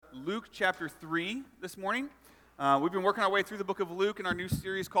Luke chapter 3 this morning. We've been working our way through the book of Luke in our new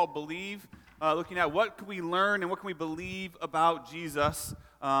series called Believe, looking at what can we learn and what can we believe about Jesus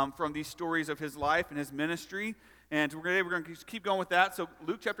from these stories of his life and his ministry. And we're going to keep going with that. So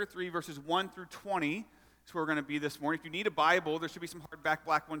Luke chapter 3, verses 1 through 20 is where we're going to be this morning. If you need a Bible, there should be some hardback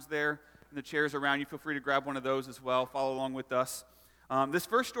black ones there in the chairs around you. Feel free to grab one of those as well. Follow along with us. This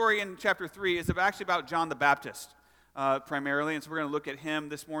first story in chapter 3 is actually about John the Baptist. Primarily, and so we're going to look at him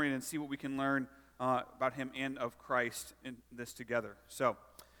this morning and see what we can learn about him and of Christ in this together. So,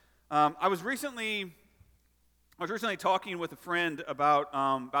 I was recently talking with a friend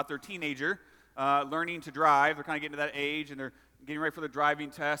about their teenager learning to drive. They're kind of getting to that age, and they're getting ready for the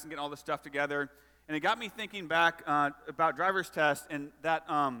driving test and getting all this stuff together. And it got me thinking back about driver's test and that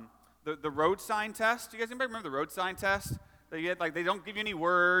the road sign test. Do you guys anybody remember the road sign test? That you get, like, they don't give you any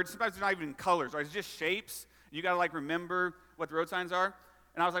words. Sometimes they're not even colors, right? It's just shapes. You got to, remember what the road signs are.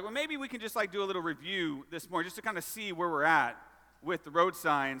 And I was like, well, maybe we can just, do a little review this morning just to kind of see where we're at with the road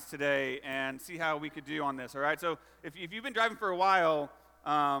signs today and see how we could do on this, all right? So if you've been driving for a while,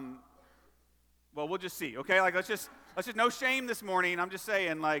 well, we'll just see, okay? Let's just no shame this morning. I'm just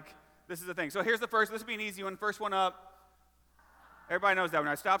saying, this is the thing. So here's the first. This will be an easy one. First one up. Everybody knows that one.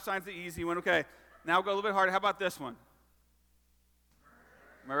 Right? Stop sign's the easy one. Okay. Now we'll go a little bit harder. How about this one?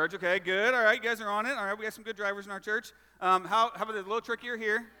 Merge, okay, good. All right, you guys are on it. All right, we got some good drivers in our church. How about a little trickier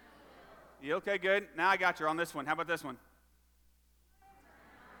here? Yeah, okay, good. Now I got you on this one. How about this one?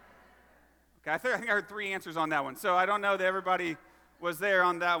 Okay, I think I heard 3 answers on that one. So I don't know that everybody was there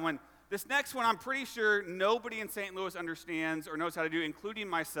on that one. This next one, I'm pretty sure nobody in St. Louis understands or knows how to do, including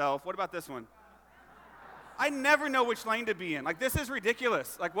myself. What about this one? I never know which lane to be in. This is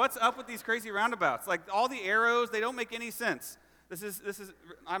ridiculous. What's up with these crazy roundabouts? All the arrows, they don't make any sense. This is,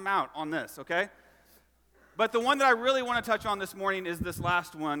 I'm out on this, okay? But the one that I really want to touch on this morning is this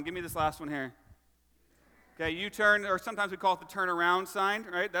last one. Give me this last one here. Okay, U-turn, or sometimes we call it the turnaround sign,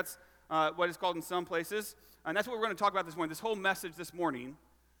 right? That's what it's called in some places. And that's what we're going to talk about this morning. This whole message this morning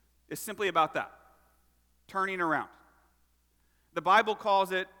is simply about that, turning around. The Bible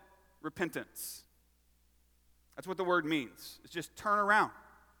calls it repentance. That's what the word means. It's just turn around.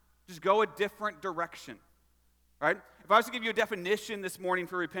 Just go a different direction. Right? If I was to give you a definition this morning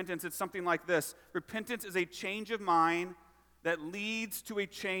for repentance, it's something like this. Repentance is a change of mind that leads to a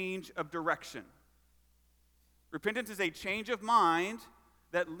change of direction. Repentance is a change of mind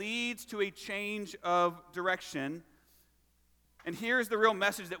that leads to a change of direction. And here's the real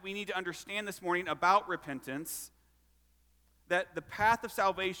message that we need to understand this morning about repentance, that the path of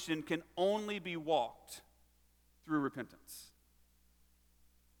salvation can only be walked through repentance.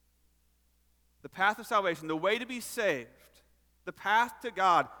 The path of salvation, the way to be saved, the path to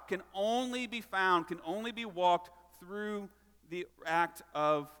God can only be found, can only be walked through the act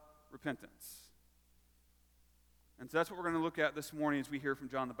of repentance. And so that's what we're going to look at this morning as we hear from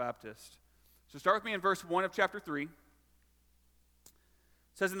John the Baptist. So start with me in verse 1 of chapter 3. It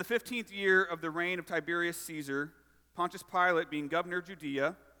says, in the 15th year of the reign of Tiberius Caesar, Pontius Pilate being governor of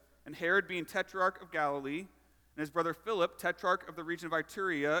Judea, and Herod being tetrarch of Galilee, and his brother Philip, tetrarch of the region of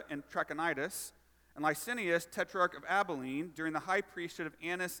Iturea and Trachonitis, and Lysanias, tetrarch of Abilene, during the high priesthood of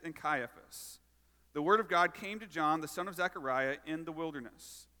Annas and Caiaphas. The word of God came to John, the son of Zechariah, in the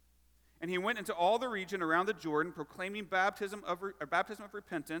wilderness. And he went into all the region around the Jordan, proclaiming baptism of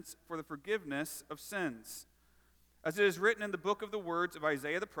repentance for the forgiveness of sins. As it is written in the book of the words of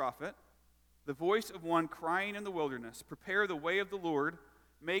Isaiah the prophet, the voice of one crying in the wilderness, prepare the way of the Lord,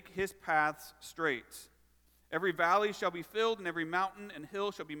 make his paths straight. Every valley shall be filled, and every mountain and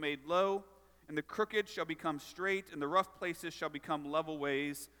hill shall be made low, and the crooked shall become straight, and the rough places shall become level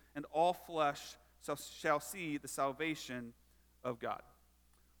ways, and all flesh shall see the salvation of God.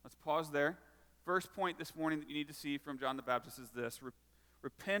 Let's pause there. First point this morning that you need to see from John the Baptist is this.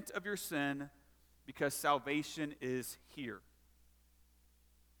 Repent of your sin because salvation is here.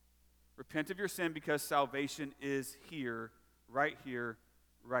 Repent of your sin because salvation is here, right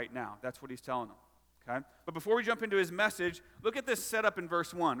now. That's what he's telling them. Okay? But before we jump into his message, look at this setup in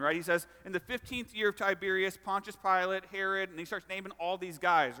verse 1, right? He says, in the 15th year of Tiberius, Pontius Pilate, Herod, and he starts naming all these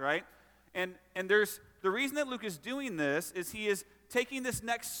guys, right? And there's the reason that Luke is doing this is he is taking this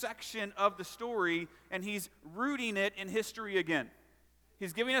next section of the story and he's rooting it in history again.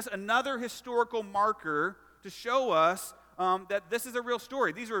 He's giving us another historical marker to show us that this is a real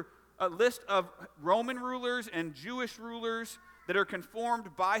story. These are a list of Roman rulers and Jewish rulers that are conformed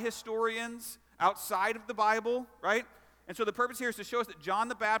by historians outside of the Bible, right? And so the purpose here is to show us that John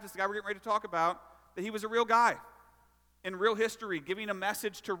the Baptist, the guy we're getting ready to talk about, that he was a real guy in real history, giving a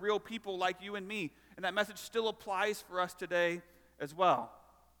message to real people like you and me. And that message still applies for us today as well.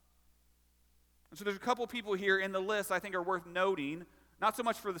 And so there's a couple people here in the list I think are worth noting, not so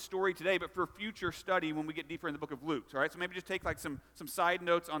much for the story today, but for future study when we get deeper in the book of Luke. All right, so maybe just take like some side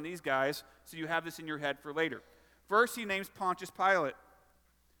notes on these guys so you have this in your head for later. First, he names Pontius Pilate.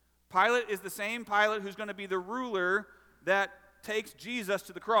 Pilate is the same Pilate who's going to be the ruler that takes Jesus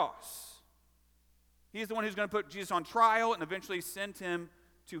to the cross. He's the one who's going to put Jesus on trial and eventually send him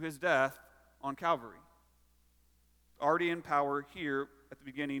to his death on Calvary. Already in power here at the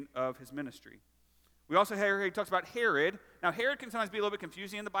beginning of his ministry. We also hear he talks about Herod. Now, Herod can sometimes be a little bit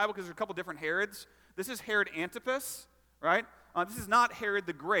confusing in the Bible because there's a couple different Herods. This is Herod Antipas, right? This is not Herod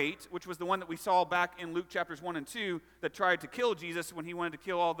the Great, which was the one that we saw back in Luke chapters 1 and 2 that tried to kill Jesus when he wanted to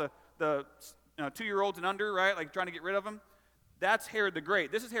kill all the 2-year-olds and under, right? Like trying to get rid of them. That's Herod the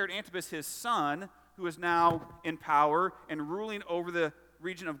Great. This is Herod Antipas, his son, who is now in power and ruling over the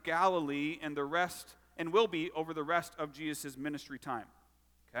region of Galilee and the rest, and will be over the rest of Jesus' ministry time.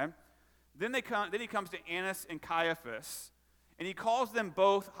 Okay? Then he comes to Annas and Caiaphas, and he calls them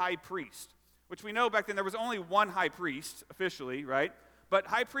both high priest, which we know back then there was only one high priest officially, right? But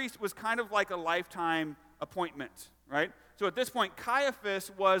high priest was kind of like a lifetime appointment, right? So at this point,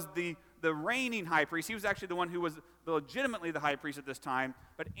 Caiaphas was the reigning high priest. He was actually the one who was legitimately the high priest at this time.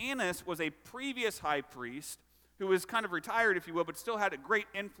 But Annas was a previous high priest who was kind of retired, if you will, but still had a great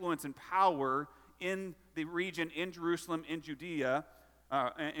influence and power in the region, in Jerusalem, in Judea,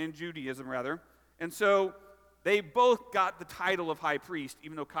 in Judaism, rather. And so they both got the title of high priest,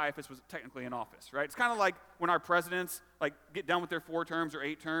 even though Caiaphas was technically in office, right? It's kind of like when our presidents get done with their 4 terms or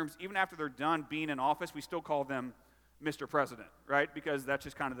 8 terms. Even after they're done being in office, we still call them Mr. President, right? Because that's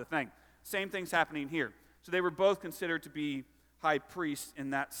just kind of the thing. Same thing's happening here. So they were both considered to be high priests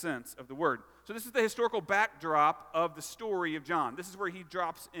in that sense of the word. So this is the historical backdrop of the story of John. This is where he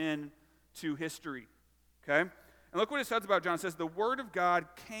drops in to history, okay? And look what it says about John. It says, the word of God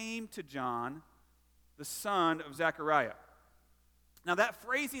came to John, the son of Zechariah. Now that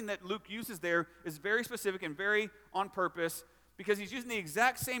phrasing that Luke uses there is very specific and very on purpose because he's using the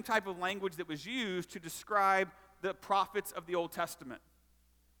exact same type of language that was used to describe the prophets of the Old Testament.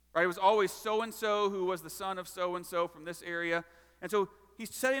 Right? It was always so-and-so who was the son of so-and-so from this area. And so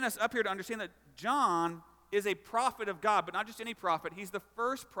he's setting us up here to understand that John is a prophet of God, but not just any prophet. He's the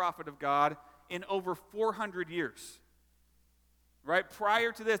first prophet of God in over 400 years. Right?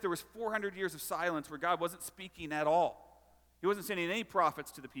 Prior to this, there was 400 years of silence where God wasn't speaking at all. He wasn't sending any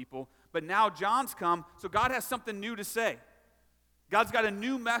prophets to the people. But now John's come, so God has something new to say. God's got a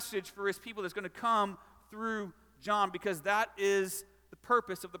new message for his people that's going to come through John because that is the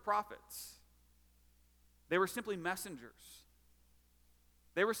purpose of the prophets. They were simply messengers.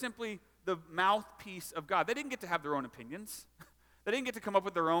 They were simply the mouthpiece of God. They didn't get to have their own opinions. They didn't get to come up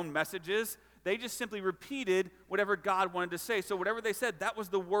with their own messages. They just simply repeated whatever God wanted to say. So whatever they said, that was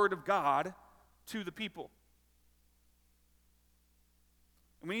the word of God to the people.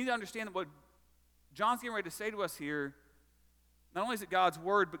 And we need to understand that what John's getting ready to say to us here, not only is it God's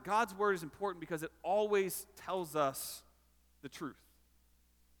word, but God's word is important because it always tells us the truth.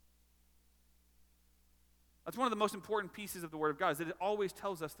 That's one of the most important pieces of the word of God, is that it always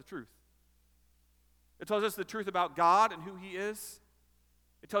tells us the truth. It tells us the truth about God and who he is.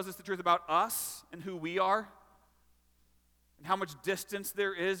 It tells us the truth about us and who we are, and how much distance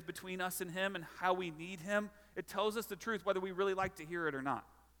there is between us and him and how we need him. It tells us the truth whether we really like to hear it or not.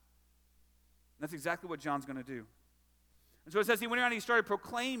 And that's exactly what John's going to do. And so it says he went around and he started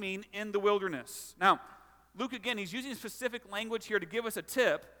proclaiming in the wilderness. Now, Luke, again, he's using specific language here to give us a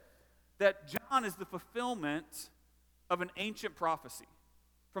tip that John is the fulfillment of an ancient prophecy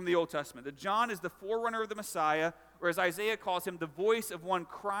from the Old Testament. That John is the forerunner of the Messiah, or as Isaiah calls him, the voice of one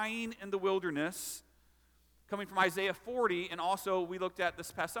crying in the wilderness, coming from Isaiah 40, and also we looked at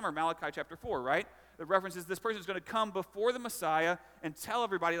this past summer, Malachi chapter 4, right? The reference is this person is going to come before the Messiah and tell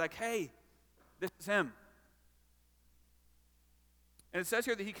everybody, like, hey, this is him. And it says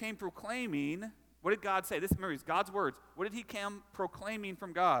here that he came proclaiming, what did God say? This is God's words. What did he come proclaiming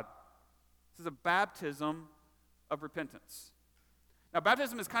from God? This is a baptism of repentance. Now,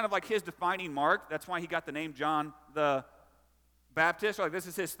 baptism is kind of like his defining mark. That's why he got the name John the Baptist. Like, this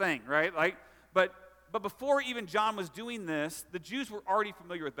is his thing, right? But before even John was doing this, the Jews were already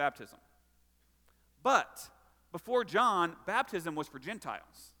familiar with baptism. But before John, baptism was for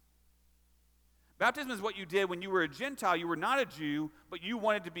Gentiles. Baptism is what you did when you were a Gentile. You were not a Jew, but you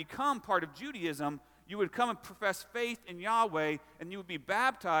wanted to become part of Judaism. You would come and profess faith in Yahweh, and you would be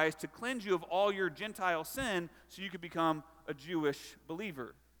baptized to cleanse you of all your Gentile sin so you could become a Jewish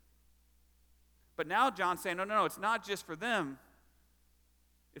believer. But now John's saying, no, it's not just for them.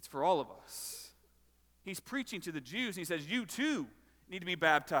 It's for all of us. He's preaching to the Jews, and he says, you too need to be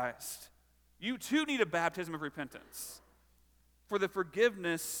baptized. You too need a baptism of repentance for the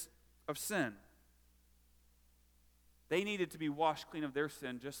forgiveness of sin. They needed to be washed clean of their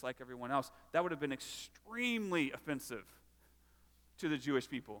sin just like everyone else. That would have been extremely offensive to the Jewish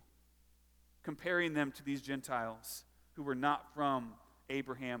people, comparing them to these Gentiles who were not from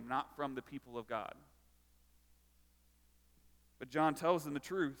Abraham, not from the people of God. But John tells them the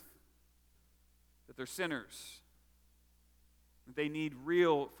truth, that they're sinners, that they need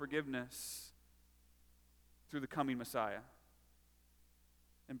real forgiveness through the coming Messiah.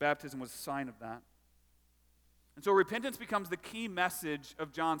 And baptism was a sign of that. And so repentance becomes the key message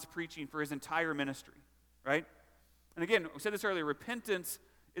of John's preaching for his entire ministry, right? And again, we said this earlier, repentance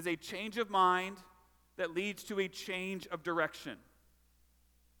is a change of mind that leads to a change of direction.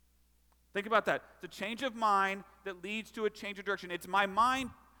 Think about that. It's a change of mind that leads to a change of direction. It's my mind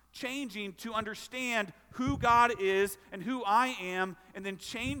changing to understand who God is and who I am, and then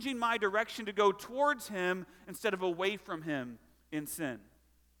changing my direction to go towards Him instead of away from Him in sin.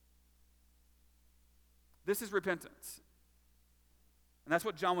 This is repentance. And that's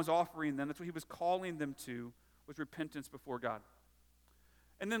what John was offering them. That's what he was calling them to, was repentance before God.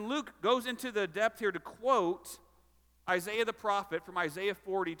 And then Luke goes into the depth here to quote Isaiah the prophet from Isaiah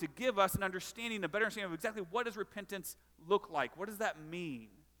 40 to give us an understanding, a better understanding of exactly what does repentance look like? What does that mean?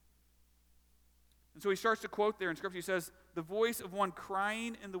 And so he starts to quote there in Scripture. He says, the voice of one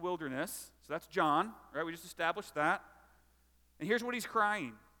crying in the wilderness. So that's John, right? We just established that. And here's what he's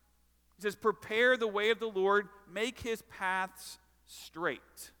crying. He says, prepare the way of the Lord, make his paths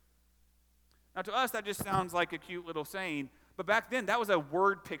straight. Now to us, that just sounds like a cute little saying, but back then, that was a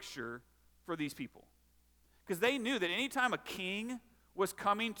word picture for these people. Because they knew that anytime a king was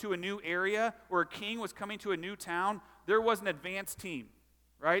coming to a new area or a king was coming to a new town, there was an advance team,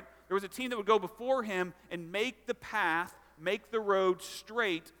 right? There was a team that would go before him and make the path, make the road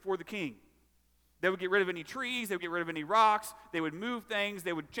straight for the king. They would get rid of any trees, they would get rid of any rocks, they would move things,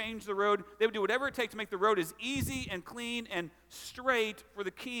 they would change the road, they would do whatever it takes to make the road as easy and clean and straight for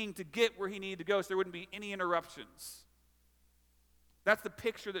the king to get where he needed to go so there wouldn't be any interruptions. That's the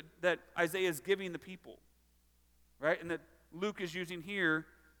picture that Isaiah is giving the people, right? And that Luke is using here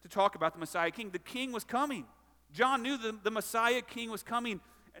to talk about the Messiah King. The king was coming. John knew the Messiah King was coming,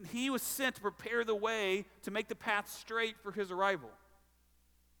 and he was sent to prepare the way to make the path straight for his arrival.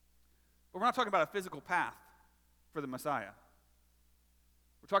 But we're not talking about a physical path for the Messiah.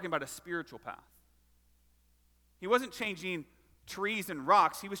 We're talking about a spiritual path. He wasn't changing trees and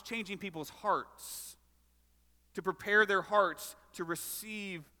rocks. He was changing people's hearts to prepare their hearts to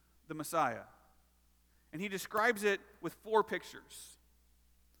receive the Messiah. And he describes it with 4 pictures.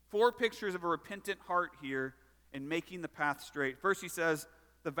 4 pictures of a repentant heart here in making the path straight. First, he says,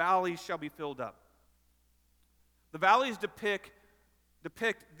 the valleys shall be filled up. The valleys depict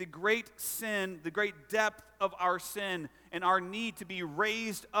the great sin, the great depth of our sin, and our need to be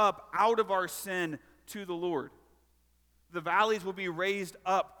raised up out of our sin to the Lord. The valleys will be raised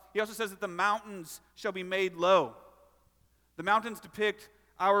up. He also says that the mountains shall be made low. The mountains depict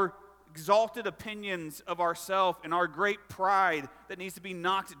our exalted opinions of ourselves and our great pride that needs to be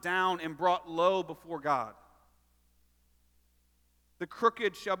knocked down and brought low before God. The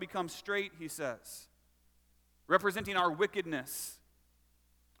crooked shall become straight, he says, representing our wickedness,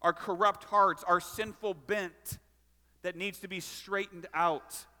 our corrupt hearts, our sinful bent that needs to be straightened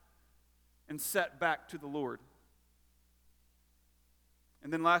out and set back to the Lord.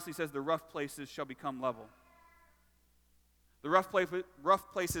 And then lastly, he says, the rough places shall become level. The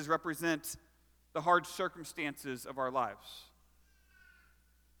rough places represent the hard circumstances of our lives.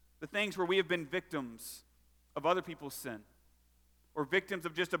 The things where we have been victims of other people's sin, or victims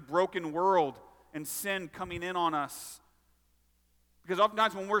of just a broken world and sin coming in on us. Because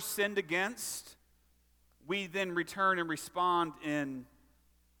oftentimes when we're sinned against, we then return and respond in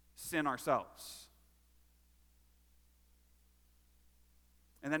sin ourselves.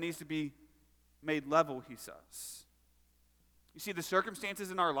 And that needs to be made level, he says. You see, the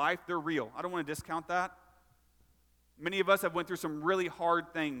circumstances in our life, they're real. I don't want to discount that. Many of us have went through some really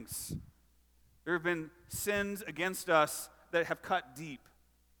hard things. There have been sins against us that have cut deep.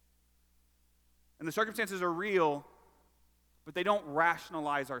 And the circumstances are real, but they don't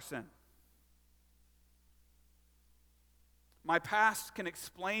rationalize our sin. My past can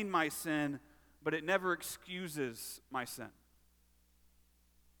explain my sin, but it never excuses my sin.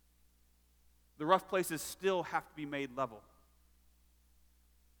 The rough places still have to be made level.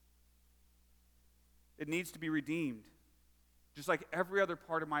 It needs to be redeemed. Just like every other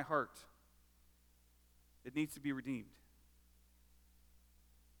part of my heart, it needs to be redeemed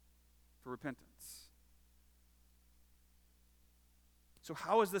for repentance. So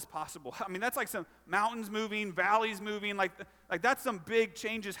how is this possible? I mean, that's like some mountains moving, valleys moving, like that's some big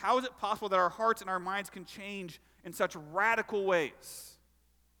changes. How is it possible that our hearts and our minds can change in such radical ways?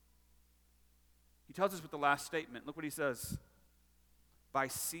 He tells us with the last statement. Look what he says. By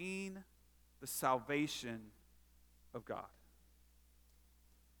seeing the salvation of God.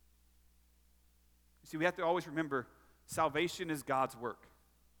 See, we have to always remember, salvation is God's work.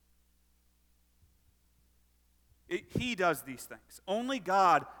 He does these things. Only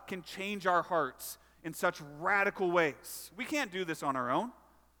God can change our hearts in such radical ways. We can't do this on our own.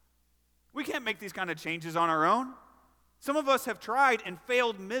 We can't make these kind of changes on our own. Some of us have tried and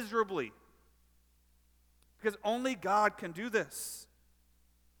failed miserably because only God can do this.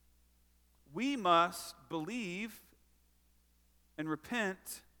 We must believe and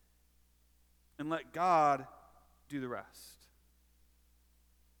repent and let God do the rest.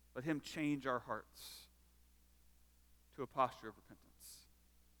 Let him change our hearts to a posture of repentance.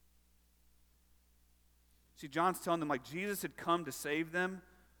 See, John's telling them like Jesus had come to save them,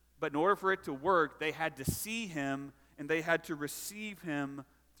 but in order for it to work, they had to see him and they had to receive him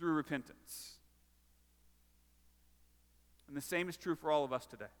through repentance. And the same is true for all of us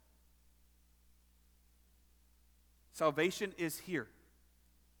today. Salvation is here.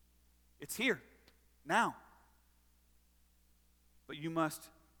 It's here, now. But you must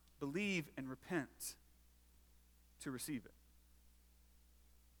believe and repent to receive it.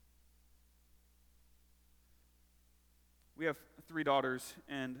 We have 3 daughters,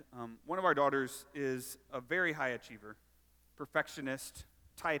 and one of our daughters is a very high achiever, perfectionist,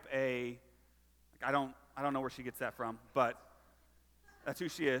 type A. I don't know where she gets that from, but that's who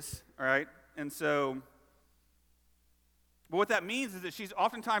she is, all right? And so, but what that means is that she's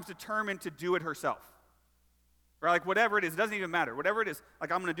oftentimes determined to do it herself. Right? Like whatever it is, it doesn't even matter. Whatever it is,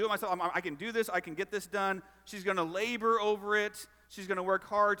 like I'm going to do it myself. I can do this. I can get this done. She's going to labor over it. She's going to work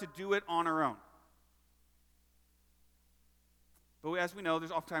hard to do it on her own. But as we know,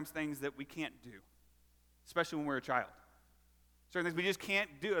 there's oftentimes things that we can't do, especially when we're a child. Certain things we just can't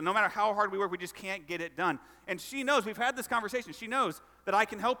do. No matter how hard we work, we just can't get it done. And she knows, we've had this conversation, she knows that I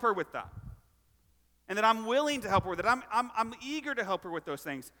can help her with that. And that I'm willing to help her with it. I'm eager to help her with those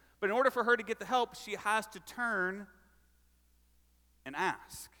things. But in order for her to get the help, she has to turn and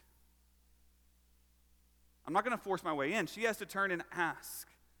ask. I'm not going to force my way in. She has to turn and ask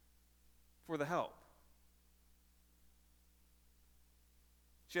for the help.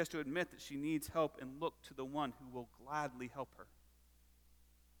 She has to admit that she needs help and look to the one who will gladly help her.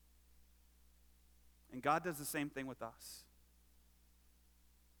 And God does the same thing with us.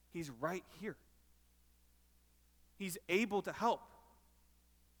 He's right here. He's able to help.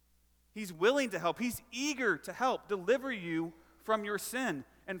 He's willing to help. He's eager to help deliver you from your sin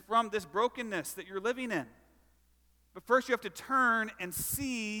and from this brokenness that you're living in. But first you have to turn and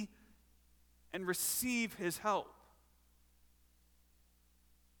see and receive his help.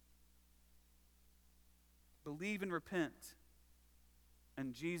 Believe and repent,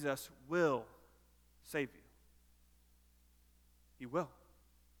 and Jesus will save you. He will.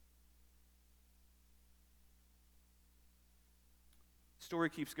 Story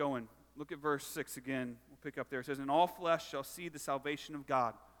keeps going. Look at verse 6 again. We'll pick up there. It says, "And all flesh shall see the salvation of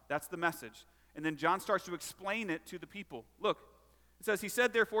God." That's the message. And then John starts to explain it to the people. Look, it says, "He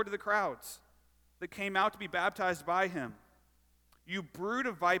said therefore to the crowds that came out to be baptized by him, 'You brood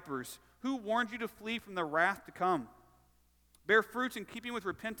of vipers, who warned you to flee from the wrath to come? Bear fruits in keeping with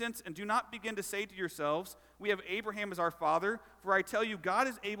repentance, and do not begin to say to yourselves, 'We have Abraham as our father,' for I tell you, God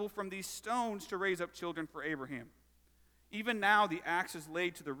is able from these stones to raise up children for Abraham. Even now the axe is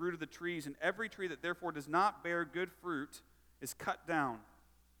laid to the root of the trees, and every tree that therefore does not bear good fruit is cut down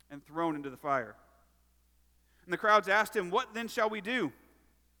and thrown into the fire." And the crowds asked him, "What then shall we do?"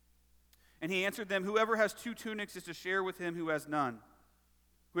 And he answered them, "Whoever has 2 tunics is to share with him who has none.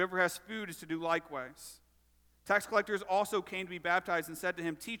 Whoever has food is to do likewise." Tax collectors also came to be baptized and said to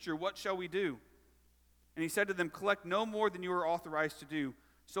him, "Teacher, what shall we do?" And he said to them, "Collect no more than you are authorized to do."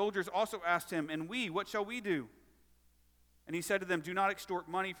 Soldiers also asked him, "And we, what shall we do?" And he said to them, "Do not extort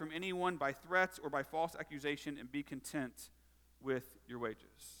money from anyone by threats or by false accusation, and be content with your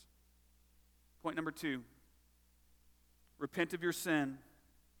wages." Point number 2, repent of your sin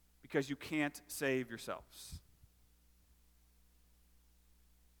because you can't save yourselves.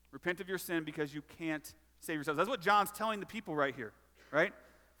 Repent of your sin because you can't save yourselves. That's what John's telling the people right here, right?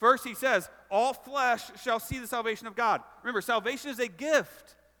 First he says, all flesh shall see the salvation of God. Remember, salvation is a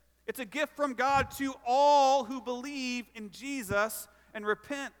gift. It's a gift from God to all who believe in Jesus and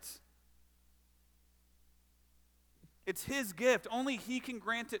repent. It's his gift. Only he can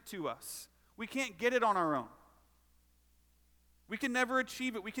grant it to us. We can't get it on our own. We can never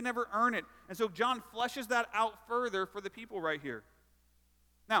achieve it. We can never earn it. And so John fleshes that out further for the people right here.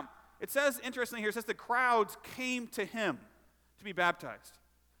 Now, it says, interestingly here, it says the crowds came to him to be baptized.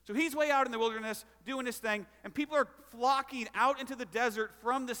 So he's way out in the wilderness doing his thing, and people are flocking out into the desert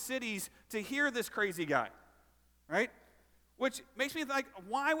from the cities to hear this crazy guy, right? Which makes me think,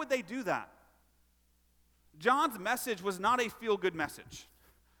 why would they do that? John's message was not a feel-good message,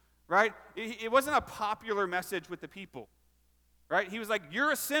 right? It wasn't a popular message with the people, right? He was like,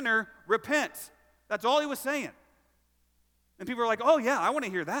 you're a sinner, repent. That's all he was saying. And people were like, oh yeah, I want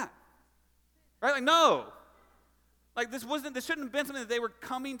to hear that. Right? Like, no. Like, this shouldn't have been something that they were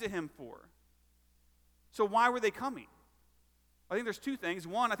coming to him for. So why were they coming? I think there's two things.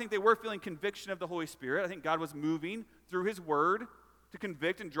 One, I think they were feeling conviction of the Holy Spirit. I think God was moving through his word to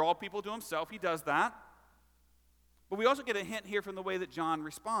convict and draw people to himself. He does that. But we also get a hint here from the way that John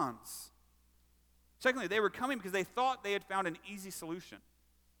responds. Secondly, they were coming because they thought they had found an easy solution.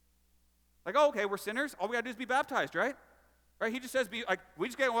 Like, oh, okay, we're sinners. All we got to do is be baptized, right? Right? He just says, we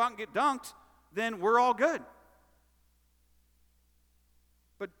just got to go out and get dunked, then we're all good.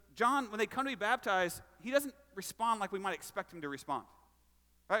 But John, when they come to be baptized, he doesn't respond like we might expect him to respond.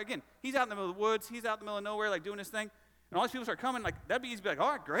 Right? Again, he's out in the middle of the woods, he's out in the middle of nowhere, like doing his thing, and all these people start coming, like, that'd be easy to be like,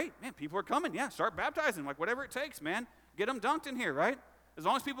 all right, great, man, people are coming, yeah, start baptizing, like, whatever it takes, man, get them dunked in here, right? As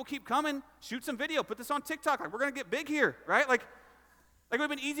long as people keep coming, shoot some video, put this on TikTok, like, we're going to get big here, right? Like, it would have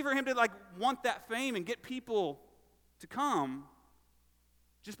been easy for him to, like, want that fame and get people to come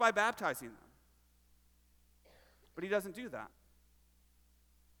just by baptizing them. But he doesn't do that.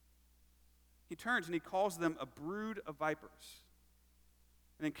 He turns and he calls them a brood of vipers.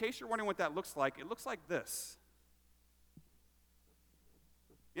 And in case you're wondering what that looks like, it looks like this.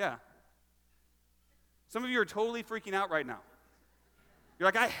 Yeah. Some of you are totally freaking out right now. You're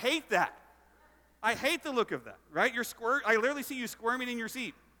like, I hate that. I hate the look of that, right? I literally see you squirming in your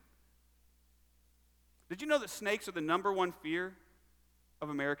seat. Did you know that snakes are the number one fear of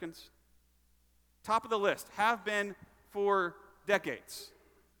Americans? Top of the list, have been for decades.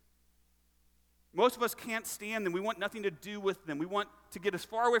 Most of us can't stand them. We want nothing to do with them. We want to get as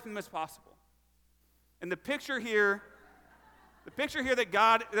far away from them as possible. And the picture here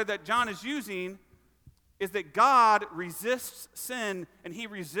that John is using is that God resists sin, and he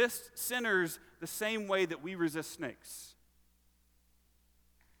resists sinners the same way that we resist snakes.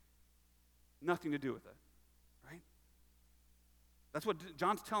 Nothing to do with it, right? That's what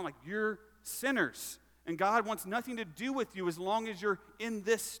John's telling, like, you're sinners, and God wants nothing to do with you as long as you're in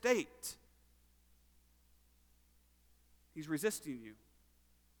this state. He's resisting you.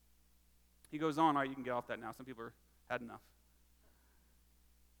 He goes on, all right, you can get off that now. Some people have had enough.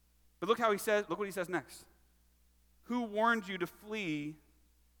 But look what he says next. Who warned you to flee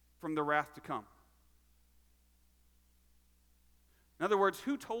from the wrath to come? In other words,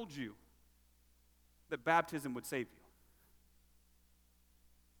 who told you that baptism would save you?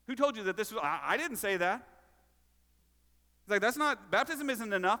 Who told you that this was, I didn't say that. He's like, baptism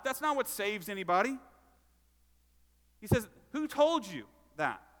isn't enough. That's not what saves anybody. He says, who told you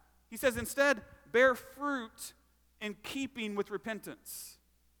that? He says, instead, bear fruit in keeping with repentance.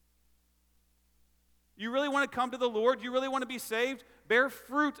 You really want to come to the Lord? You really want to be saved? Bear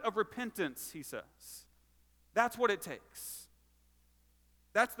fruit of repentance, he says. That's what it takes.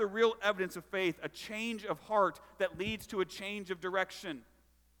 That's the real evidence of faith, a change of heart that leads to a change of direction.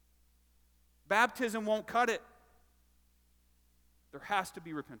 Baptism won't cut it. There has to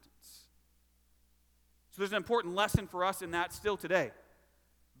be repentance. So there's an important lesson for us in that still today.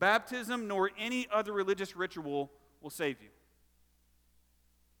 Baptism nor any other religious ritual will save you.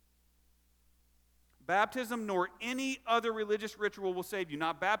 Baptism nor any other religious ritual will save you.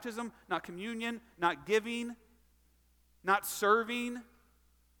 Not baptism, not communion, not giving, not serving,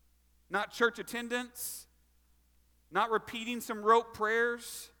 not church attendance, not repeating some rote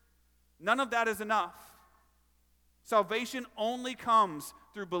prayers. None of that is enough. Salvation only comes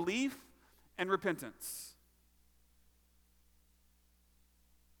through belief and repentance.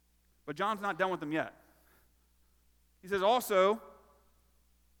 But John's not done with them yet. He says also,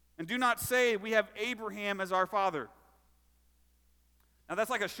 and do not say we have Abraham as our father. Now that's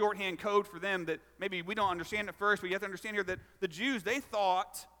like a shorthand code for them that maybe we don't understand at first, but you have to understand here that the Jews, the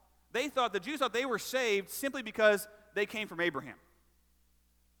Jews thought they were saved simply because they came from Abraham.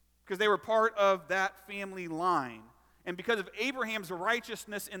 Because they were part of that family line. And because of Abraham's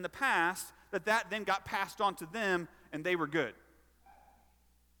righteousness in the past, that then got passed on to them, and they were good.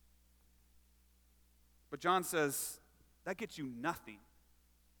 But John says, that gets you nothing.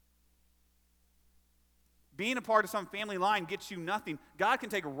 Being a part of some family line gets you nothing. God can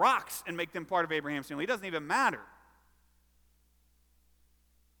take rocks and make them part of Abraham's family. It doesn't even matter.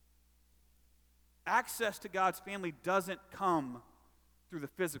 Access to God's family doesn't come through the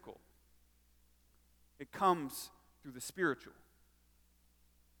physical. It comes through the spiritual.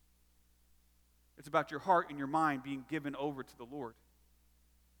 It's about your heart and your mind being given over to the Lord.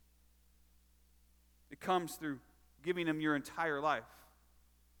 It comes through giving Him your entire life.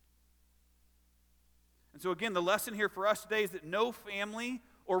 And so again, the lesson here for us today is that no family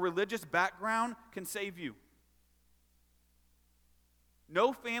or religious background can save you.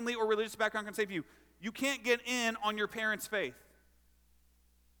 No family or religious background can save you. You can't get in on your parents' faith.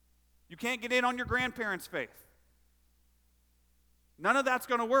 You can't get in on your grandparents' faith. None of that's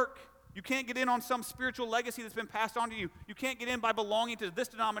going to work. You can't get in on some spiritual legacy that's been passed on to you. You can't get in by belonging to this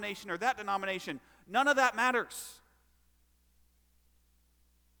denomination or that denomination. None of that matters.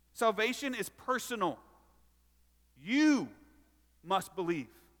 Salvation is personal. You must believe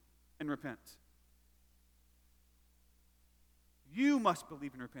and repent. You must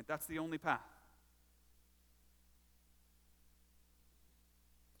believe and repent. That's the only path.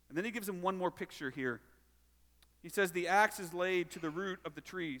 And then he gives him one more picture here. He says, the axe is laid to the root of the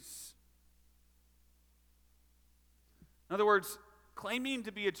trees. In other words, claiming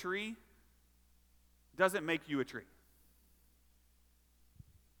to be a tree doesn't make you a tree.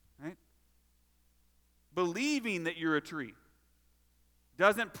 Right? Believing that you're a tree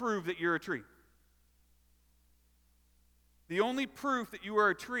doesn't prove that you're a tree. The only proof that you are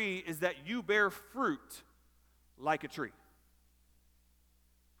a tree is that you bear fruit like a tree.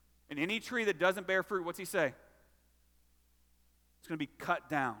 And any tree that doesn't bear fruit, what's he say? It's going to be cut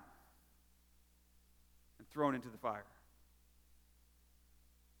down and thrown into the fire.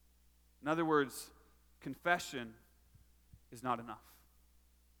 In other words, confession is not enough.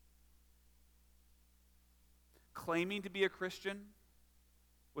 Claiming to be a Christian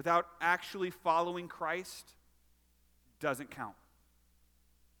without actually following Christ doesn't count.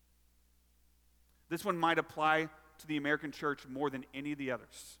 This one might apply to the American church more than any of the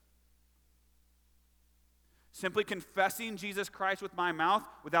others. Simply confessing Jesus Christ with my mouth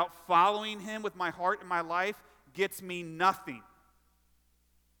without following Him with my heart and my life gets me nothing.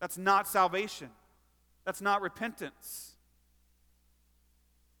 That's not salvation. That's not repentance.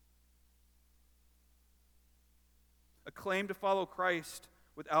 A claim to follow Christ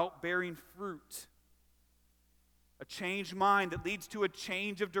without bearing fruit. A changed mind that leads to a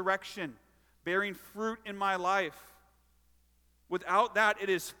change of direction, bearing fruit in my life. Without that, it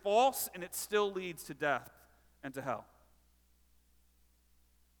is false and it still leads to death and to hell.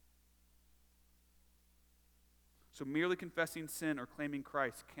 So merely confessing sin or claiming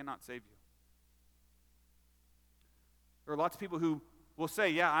Christ cannot save you. There are lots of people who will say,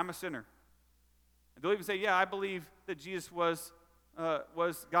 yeah, I'm a sinner. And they'll even say, yeah, I believe that Jesus was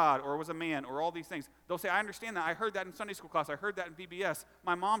God or was a man or all these things. They'll say, I understand that. I heard that in Sunday school class. I heard that in VBS.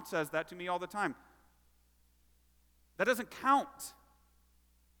 My mom says that to me all the time. That doesn't count.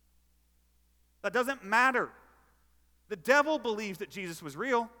 That doesn't matter. The devil believes that Jesus was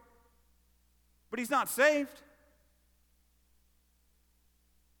real, but he's not saved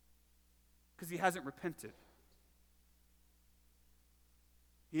because he hasn't repented.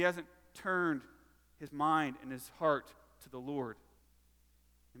 He hasn't turned his mind and his heart to the Lord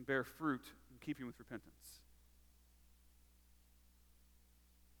and bear fruit in keeping with repentance.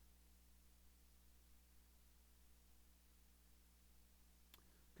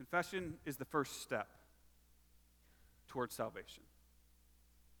 Confession is the first step towards salvation,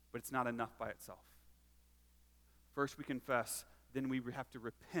 but it's not enough by itself. First we confess, then we have to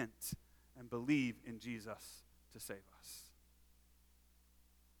repent and believe in Jesus to save us.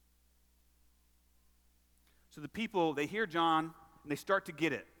 So the people, they hear John, and they start to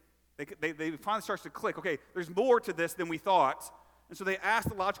get it. They finally starts to click. Okay, there's more to this than we thought. And so they ask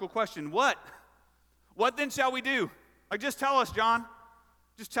the logical question, what? What then shall we do? Like, just tell us, John.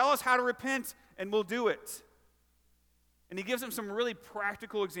 Just tell us how to repent, and we'll do it. And he gives them some really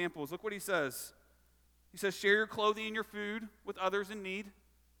practical examples. Look what he says. He says, share your clothing and your food with others in need.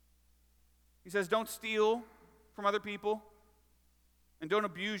 He says, don't steal from other people. And don't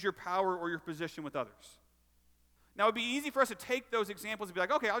abuse your power or your position with others. Now, it would be easy for us to take those examples and be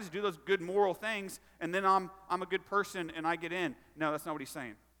like, okay, I'll just do those good moral things, and then I'm a good person and I get in. No, that's not what he's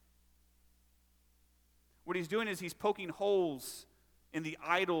saying. What he's doing is he's poking holes in the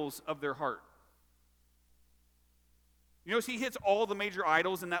idols of their heart. You notice he hits all the major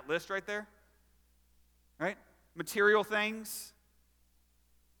idols in that list right there? Right? Material things,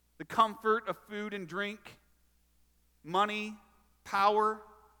 the comfort of food and drink, money, power.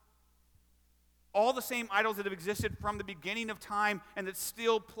 All the same idols that have existed from the beginning of time and that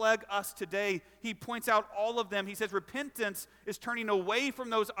still plague us today. He points out all of them. He says repentance is turning away from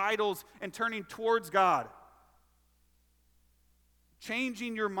those idols and turning towards God.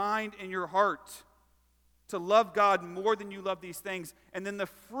 Changing your mind and your heart to love God more than you love these things. And then the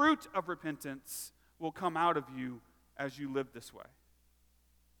fruit of repentance will come out of you as you live this way.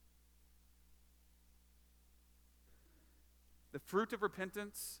 The fruit of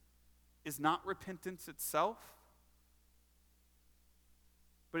repentance is not repentance itself,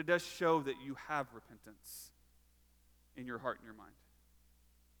 but it does show that you have repentance in your heart and your mind.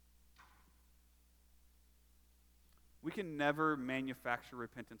 We can never manufacture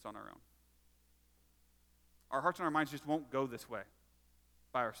repentance on our own. Our hearts and our minds just won't go this way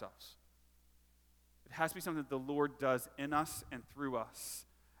by ourselves. It has to be something that the Lord does in us and through us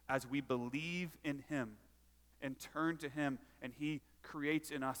as we believe in Him and turn to Him, and He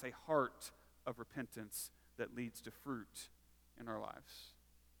creates in us a heart of repentance that leads to fruit in our lives.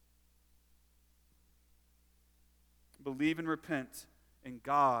 Believe and repent, and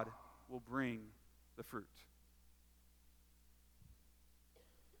God will bring the fruit.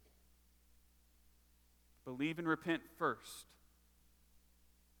 Believe and repent first,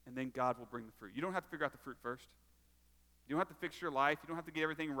 and then God will bring the fruit. You don't have to figure out the fruit first. You don't have to fix your life. You don't have to get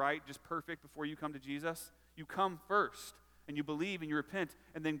everything right, just perfect before you come to Jesus. You come first, and you believe and you repent,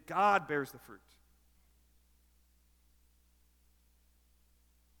 and then God bears the fruit.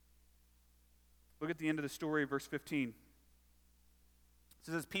 Look at the end of the story, verse 15.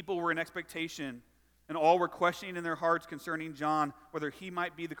 It says, people were in expectation, and all were questioning in their hearts concerning John, whether he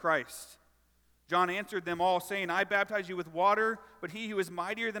might be the Christ. John answered them all, saying, I baptize you with water, but he who is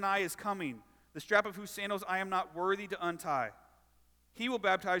mightier than I is coming, the strap of whose sandals I am not worthy to untie. He will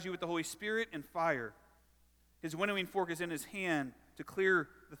baptize you with the Holy Spirit and fire. His winnowing fork is in his hand to clear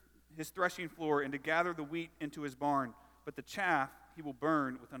his threshing floor and to gather the wheat into his barn, but the chaff he will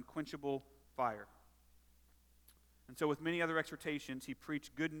burn with unquenchable fire. And so with many other exhortations, he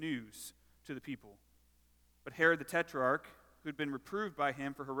preached good news to the people. But Herod the Tetrarch, who had been reproved by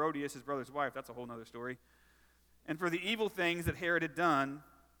him for Herodias, his brother's wife, that's a whole other story, and for the evil things that Herod had done,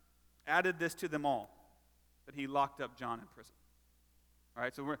 added this to them all, that he locked up John in prison. All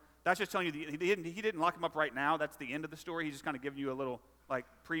right, so that's just telling you, he didn't lock him up right now. That's the end of the story. He's just kind of giving you a little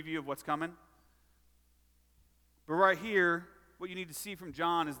preview of what's coming. But right here, what you need to see from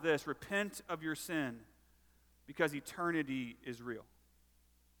John is this: repent of your sin, because eternity is real.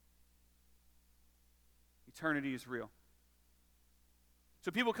 Eternity is real. So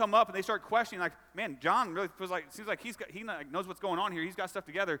people come up and they start questioning, man, John really seems like he knows what's going on here. He's got stuff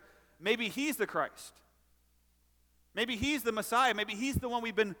together. Maybe he's the Christ. Maybe he's the Messiah. Maybe he's the one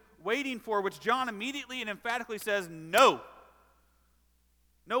we've been waiting for, which John immediately and emphatically says, no.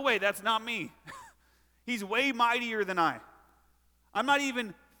 No way, that's not me. He's way mightier than I. I'm not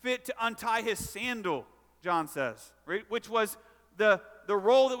even fit to untie his sandal, John says, right? Which was the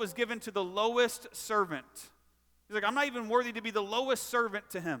role that was given to the lowest servant. He's like, I'm not even worthy to be the lowest servant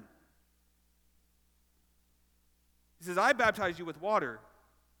to him. He says, I baptize you with water,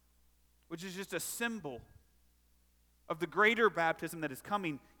 which is just a symbol of the greater baptism that is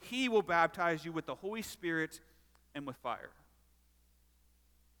coming. He will baptize you with the Holy Spirit and with fire.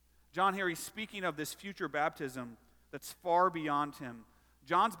 John here, he's speaking of this future baptism that's far beyond him.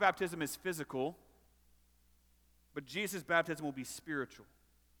 John's baptism is physical, but Jesus' baptism will be spiritual.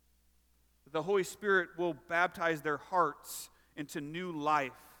 The Holy Spirit will baptize their hearts into new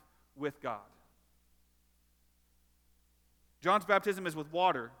life with God. John's baptism is with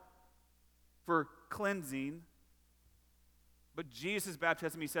water for cleansing, but Jesus'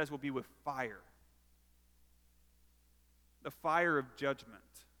 baptism, he says, will be with fire. The fire of judgment.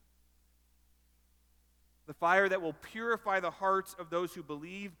 The fire that will purify the hearts of those who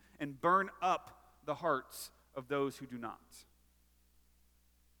believe and burn up the hearts of those who do not.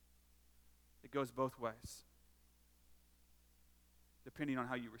 It goes both ways, depending on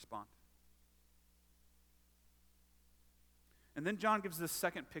how you respond. And then John gives this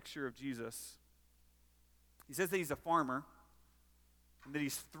second picture of Jesus. He says that he's a farmer and that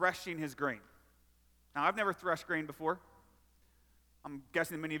he's threshing his grain. Now, I've never threshed grain before. I'm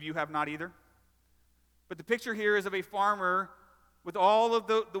guessing that many of you have not either. But the picture here is of a farmer with all of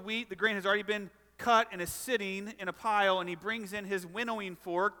the wheat. The grain has already been cut and is sitting in a pile, and he brings in his winnowing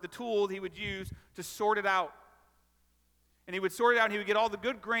fork, the tool that he would use to sort it out. And he would sort it out, and he would get all the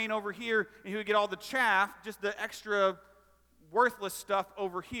good grain over here, and he would get all the chaff, just the extra worthless stuff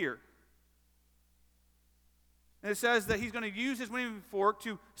over here. And it says that he's going to use his winnowing fork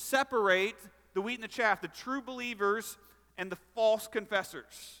to separate the wheat and the chaff, the true believers and the false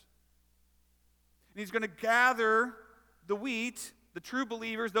confessors. And he's going to gather the wheat, the true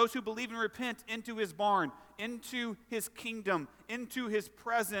believers, those who believe and repent, into his barn, into his kingdom, into his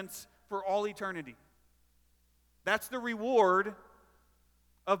presence for all eternity. That's the reward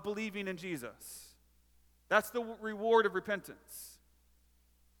of believing in Jesus. That's the reward of repentance,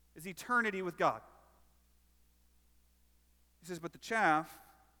 is eternity with God. He says, but the chaff,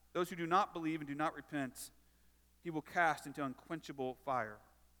 those who do not believe and do not repent, he will cast into unquenchable fire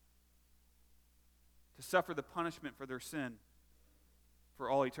to suffer the punishment for their sin for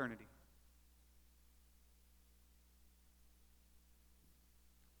all eternity.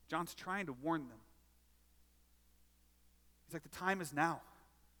 John's trying to warn them. He's like, the time is now.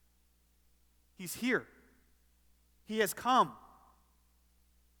 He's here. He has come.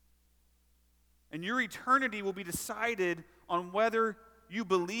 And your eternity will be decided on whether you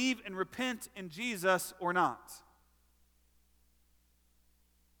believe and repent in Jesus or not.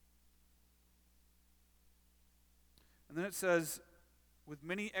 And then it says, with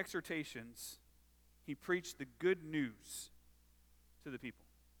many exhortations, he preached the good news to the people.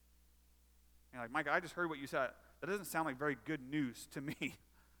 And you're like, Mike, I just heard what you said. That doesn't sound like very good news to me.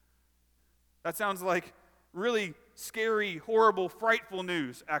 That sounds like really scary, horrible, frightful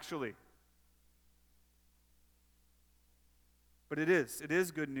news, actually. But it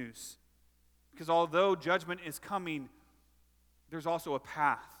is good news. Because although judgment is coming, there's also a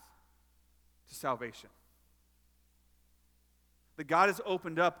path to salvation. That God has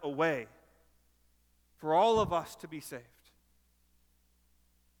opened up a way for all of us to be saved.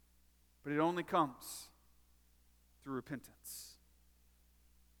 But it only comes through repentance.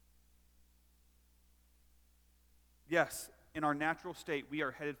 Yes, in our natural state, we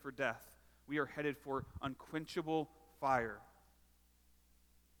are headed for death. We are headed for unquenchable fire.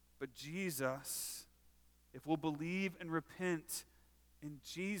 But Jesus, if we'll believe and repent in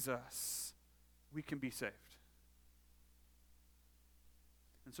Jesus, we can be saved.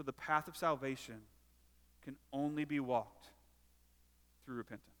 And so the path of salvation can only be walked through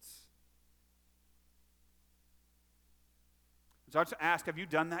repentance. So I have to ask, have you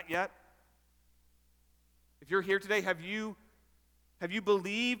done that yet? If you're here today, have you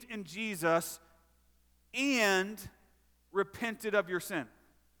believed in Jesus and repented of your sin?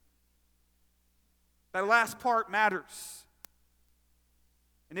 That last part matters.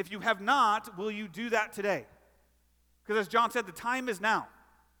 And if you have not, will you do that today? Because as John said, the time is now.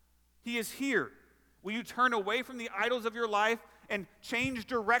 He is here. Will you turn away from the idols of your life and change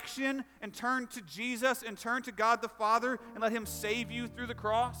direction and turn to Jesus and turn to God the Father and let him save you through the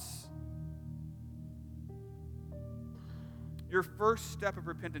cross? Your first step of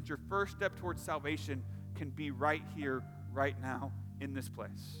repentance, your first step towards salvation can be right here, right now, in this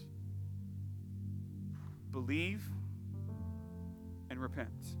place. Believe and repent.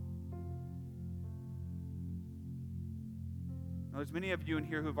 Now, there's many of you in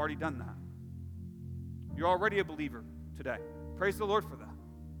here who have already done that. You're already a believer today. Praise the Lord for that.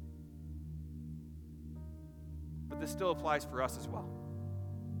 But this still applies for us as well.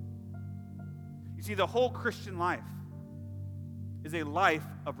 You see, the whole Christian life is a life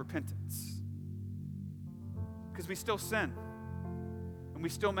of repentance. Because we still sin. And we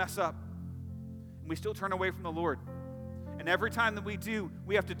still mess up. And we still turn away from the Lord. And every time that we do,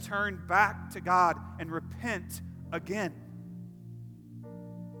 we have to turn back to God and repent again.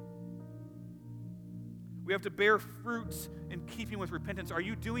 We have to bear fruits in keeping with repentance. Are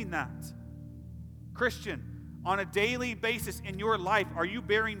you doing that? Christian, on a daily basis in your life, are you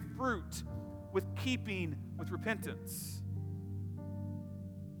bearing fruit with keeping with repentance?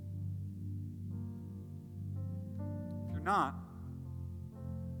 If you're not,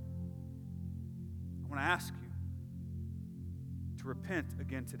 I want to ask you to repent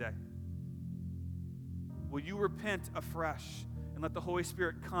again today. Will you repent afresh and let the Holy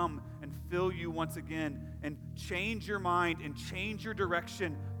Spirit come and fill you once again and change your mind and change your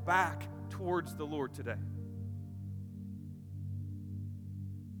direction back towards the Lord today?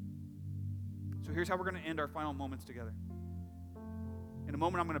 So here's how we're going to end our final moments together. In a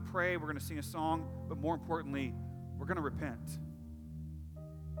moment, I'm going to pray, we're going to sing a song, but more importantly, we're going to repent.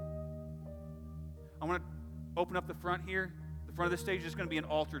 I want to open up the front here. The front of the stage is going to be an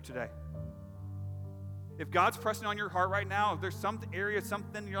altar today. If God's pressing on your heart right now, if there's some area,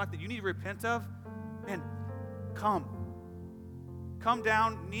 something in your life that you need to repent of, man, come. Come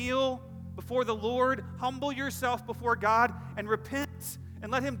down, kneel before the Lord, humble yourself before God, and repent,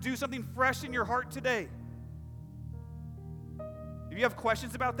 and let him do something fresh in your heart today. If you have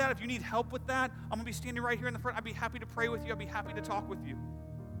questions about that, if you need help with that, I'm going to be standing right here in the front. I'd be happy to pray with you. I'd be happy to talk with you.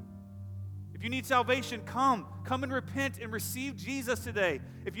 If you need salvation, come and repent and receive Jesus today.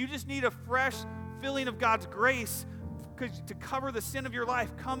 If you just need a fresh filling of God's grace to cover the sin of your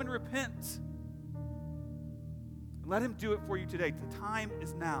life, come and repent. Let him do it for you today. The time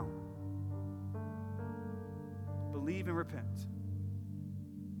is now. Believe and repent.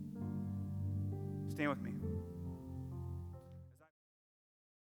 Stand with me.